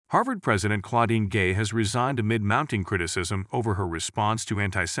Harvard President Claudine Gay has resigned amid mounting criticism over her response to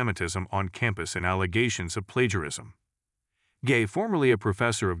anti-Semitism on campus and allegations of plagiarism. Gay, formerly a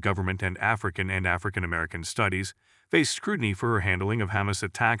professor of government and African American studies, faced scrutiny for her handling of Hamas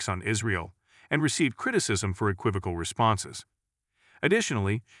attacks on Israel and received criticism for equivocal responses.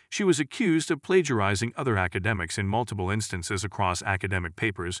 Additionally, she was accused of plagiarizing other academics in multiple instances across academic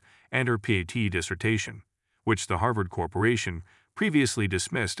papers and her PhD dissertation, which the Harvard Corporation previously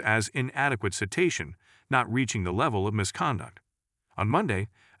dismissed as inadequate citation, not reaching the level of misconduct. On Monday,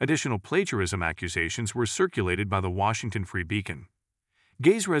 additional plagiarism accusations were circulated by the Washington Free Beacon.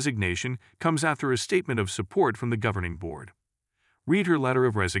 Gay's resignation comes after a statement of support from the governing board. Read her letter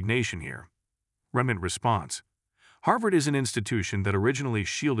of resignation here. Remnant response. Harvard is an institution that originally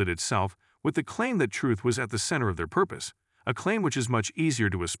shielded itself with the claim that truth was at the center of their purpose, a claim which is much easier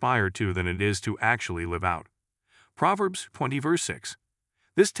to aspire to than it is to actually live out. Proverbs 20 verse 6.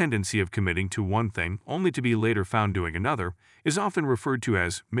 This tendency of committing to one thing only to be later found doing another is often referred to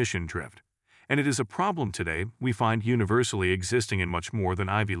as mission drift, and it is a problem today we find universally existing in much more than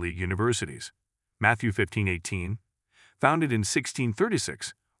Ivy League universities. Matthew 15:18. Founded in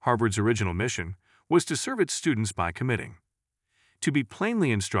 1636, Harvard's original mission was to serve its students by committing to be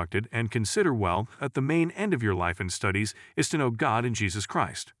plainly instructed and consider well that the main end of your life and studies is to know God and Jesus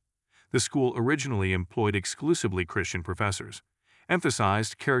Christ. The school originally employed exclusively Christian professors,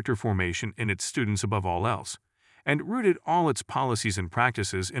 emphasized character formation in its students above all else, and rooted all its policies and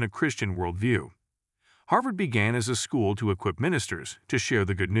practices in a Christian worldview. Harvard began as a school to equip ministers to share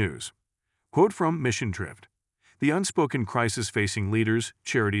the good news. Quote from Mission Drift: the unspoken crisis facing leaders,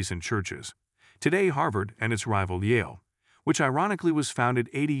 charities, and churches. Today, Harvard and its rival Yale, which ironically was founded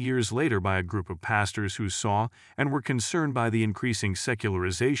 80 years later by a group of pastors who saw and were concerned by the increasing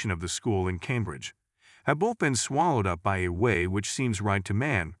secularization of the school in Cambridge, have both been swallowed up by a way which seems right to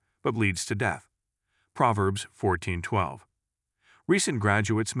man but leads to death. Proverbs 14:12. Recent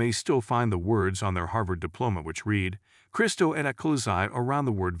graduates may still find the words on their Harvard diploma which read, Christo et ecclesiae, around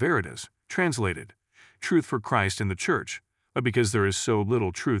the word veritas, translated, truth for Christ in the church, but because there is so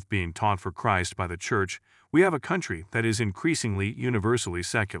little truth being taught for Christ by the church, we have a country that is increasingly universally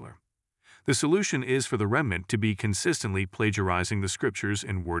secular. The solution is for the remnant to be consistently plagiarizing the scriptures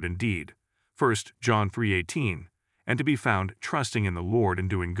in word and deed, 1 John 3:18, and to be found trusting in the Lord and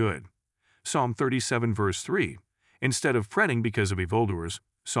doing good, Psalm 37 verse 3, instead of fretting because of evildoers,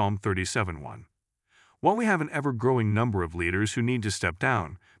 Psalm 37:1. While we have an ever-growing number of leaders who need to step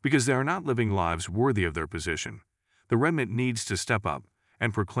down because they are not living lives worthy of their position, the remnant needs to step up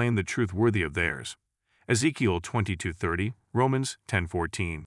and proclaim the truth worthy of theirs. Ezekiel 22:30, Romans 10:14.